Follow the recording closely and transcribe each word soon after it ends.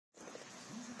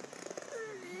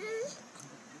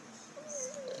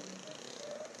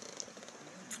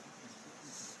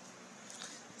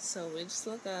So we just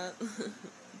woke up.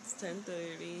 It's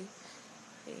 10:30,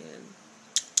 and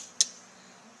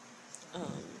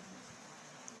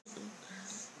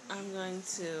I'm going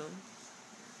to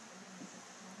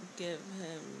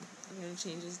I'm going to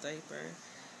change his diaper,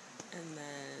 and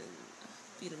then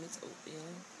feed him his oatmeal,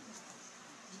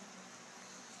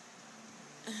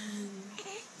 and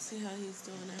see how he's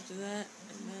doing after that,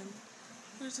 and then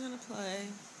we're just going to play.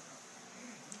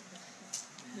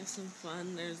 Have some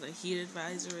fun. There's a heat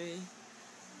advisory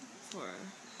for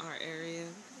our area.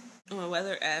 On my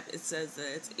weather app, it says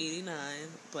that it's 89,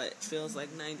 but it feels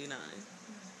like 99.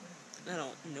 I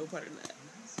don't know part of that.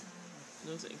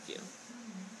 No thank you.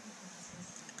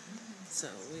 So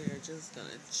we're just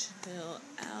gonna chill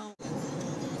out.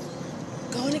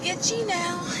 Going to get G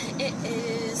now. It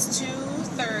is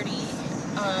 2:30.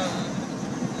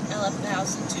 I left the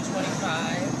house at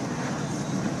 2:25.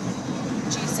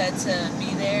 G said to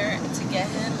be there to get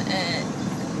him at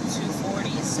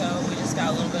 2:40, so we just got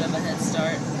a little bit of a head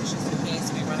start, just in case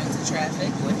we run into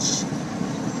traffic, which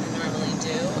I normally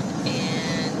do.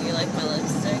 And you like my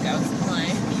lipstick? I was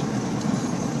playing.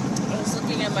 I was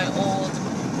looking at my old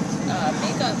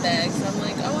makeup bags, and I'm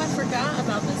like, oh, I forgot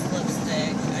about this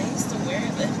lipstick. I used to wear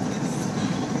this.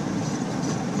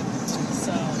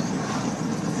 So,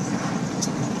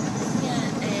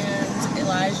 yeah, and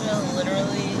Elijah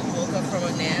literally woke up from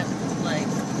a nap like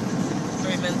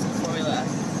 3 minutes before we left.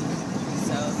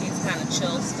 So he's kind of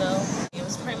chill still. It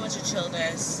was pretty much a chill day.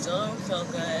 I still don't feel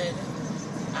good.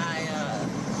 I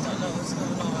don't know what's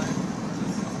going on.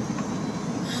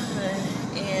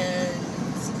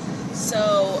 And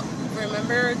so,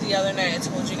 remember the other night I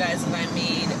told you guys that I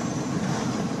made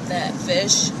that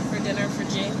fish for dinner for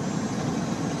G?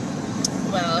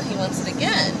 Well, he wants it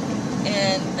again.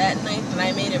 And that night that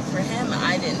I made it for him,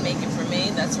 I didn't make it for me.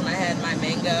 That's when I had my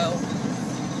mango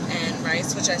and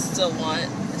rice, which I still want.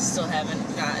 I still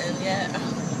haven't gotten yet.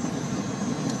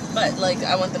 But, like,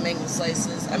 I want the mango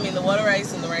slices. I mean, the water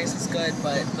rice and the rice is good,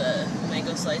 but the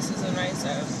mango slices and rice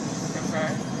I prefer.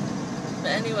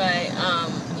 But anyway,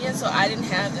 yeah, so I didn't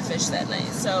have the fish that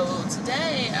night. So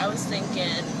today I was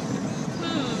thinking,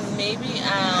 maybe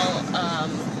I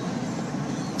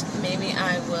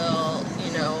will,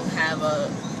 have a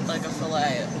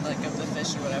fillet, of the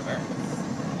fish or whatever.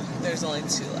 There's only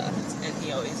 2 left, and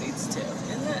he always eats 2.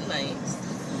 Isn't that nice?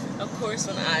 Of course,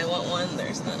 when I want one,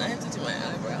 there's none. I have to do my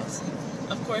eyebrows.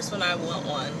 Of course, when I want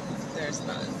one, there's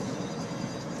none.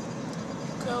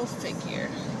 Go figure.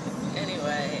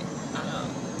 Anyway, I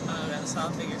don't know, so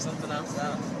I'll figure something else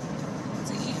out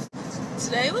to eat.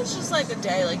 Today was just like a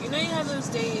day, you have those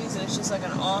days and it's just like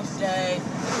an off day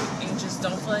and you just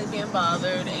don't feel like being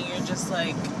bothered and you're just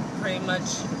pretty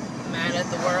much mad at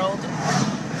the world.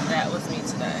 That was me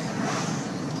today.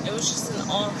 It was just an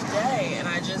off day and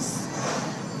I just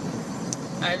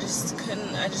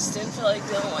didn't feel like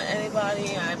dealing with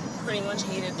anybody. I pretty much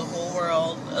hated the whole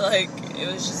world. It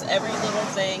was just every little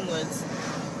thing was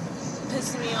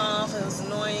pissing me off. It was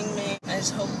annoying me. I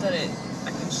just hope that I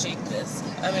can shake this.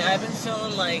 I mean, I've been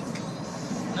feeling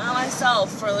not myself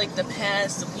for the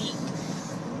past week,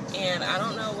 and I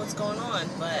don't know what's going on,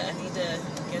 but I need to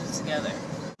get it together.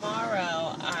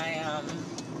 Tomorrow,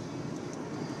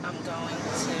 I'm going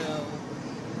to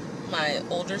my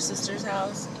older sister's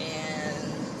house, and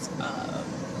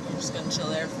we're just gonna chill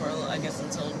there for I guess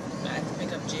until I have to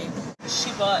pick up Jake.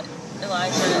 She bought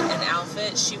Elijah an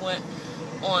outfit. She went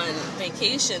on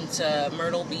vacation to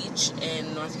Myrtle Beach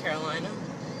in North Carolina,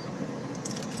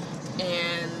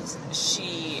 and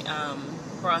she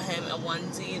brought him a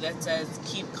onesie that says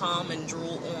 "Keep calm and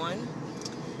drool on,"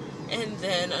 and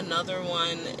then another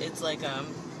one. It's like a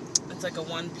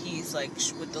one piece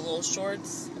with the little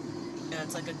shorts, and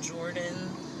it's like a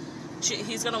Jordan.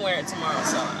 He's gonna wear it tomorrow,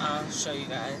 so I'll show you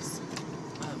guys,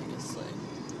 obviously.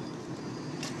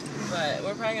 But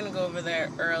we're probably gonna go over there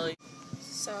early.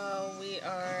 So we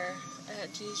are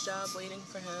at G's job waiting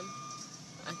for him.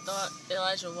 I thought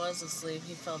Elijah was asleep.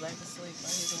 He fell back asleep, but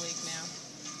he's awake now.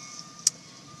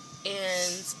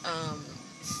 And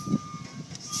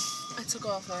I took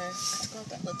off that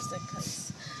lipstick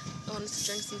because I wanted to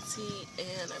drink some tea,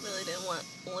 and I really didn't want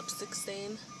lipstick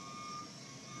stain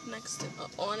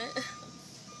on it.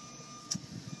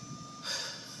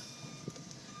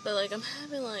 But I'm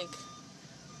having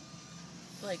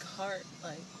heart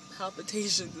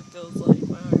palpitations. It feels like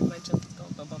my chest is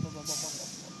going blah, blah, blah, blah, blah, blah.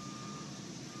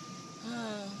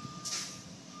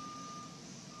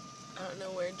 I don't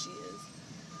know where G is,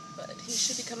 but he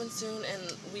should be coming soon,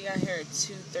 and we got here at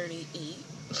 2:38.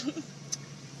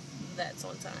 That's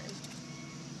on time.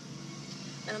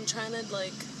 And I'm trying to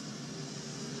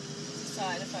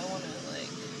decide if I want to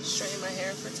straighten my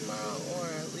hair for tomorrow or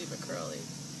leave it curly.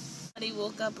 He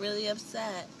woke up really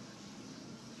upset.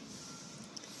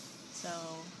 So,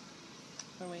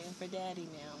 we're waiting for Daddy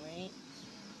now, right?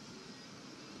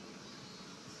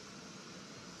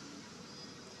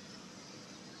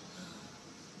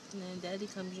 And then Daddy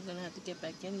comes, you're gonna have to get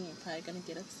back in and you're probably gonna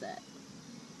get upset.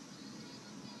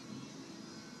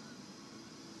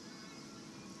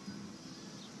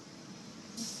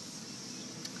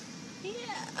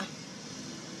 Yeah.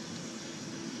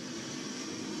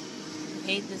 I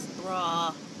hate this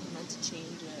bra. I meant to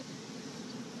change it.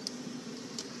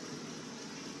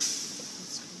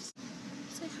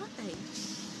 Say hi.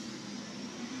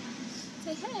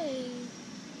 Say hey.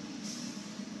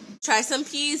 Try some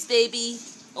peas, baby.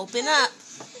 Open up.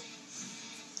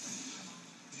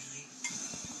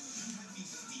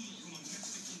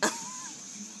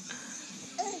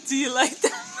 Do you like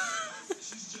that?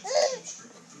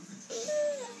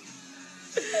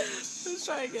 Let's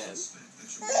try again.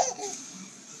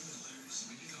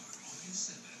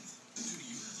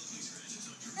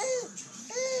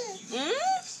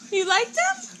 You like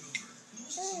them?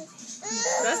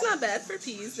 That's not bad for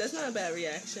peas. That's not a bad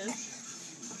reaction.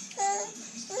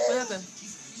 What happened?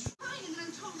 And then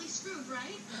I'm totally screwed,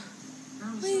 right?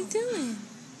 What are you doing?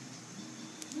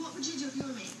 What would you do if you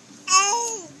were me?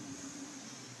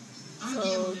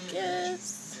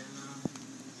 Focus.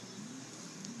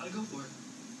 I'll go for it.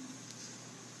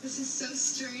 This is so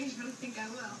strange, but I think I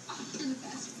will. You're the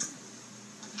best.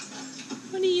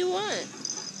 What do you want?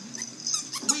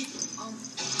 Wait,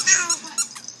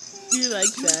 You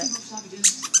like that?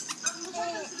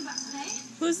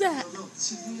 Who's that? No,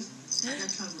 see, the thing is, I got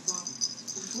kind of a problem.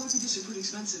 The floppy disks are pretty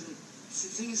expensive, and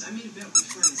the thing is, I made a bet with my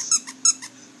friends.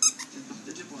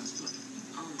 The dipwads, but,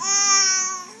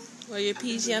 Were your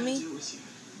peas yummy? do it with you.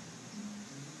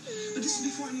 But this is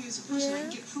before I knew you as a person. I can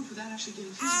get proof without actually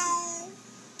getting physical.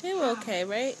 They were okay,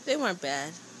 right? They weren't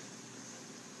bad.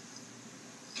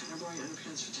 Can I borrow your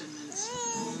underpants for 10 minutes?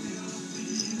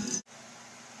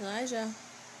 Elijah.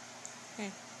 Hey.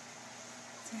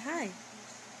 Say hi.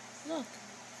 Look.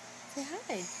 Say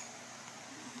hi.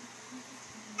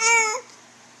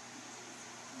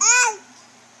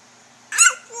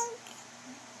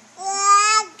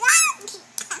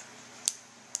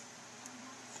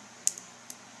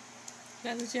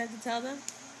 That's what you have to tell them?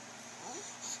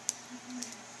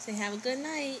 Say have a good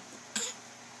night.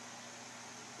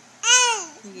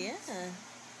 Yeah.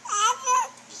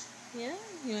 Yeah?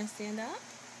 You want to stand up?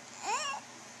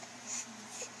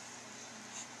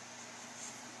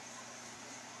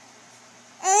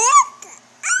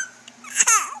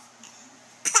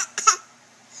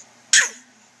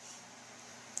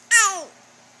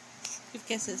 Give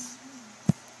kisses.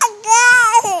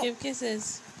 Give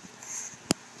kisses.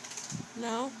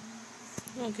 No?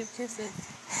 You won't give kisses.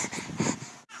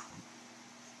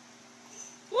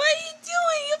 What are you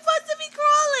doing? You're supposed to be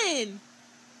crawling.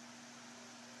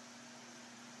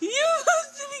 You're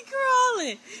supposed to be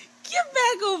crawling. Get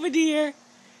back over there.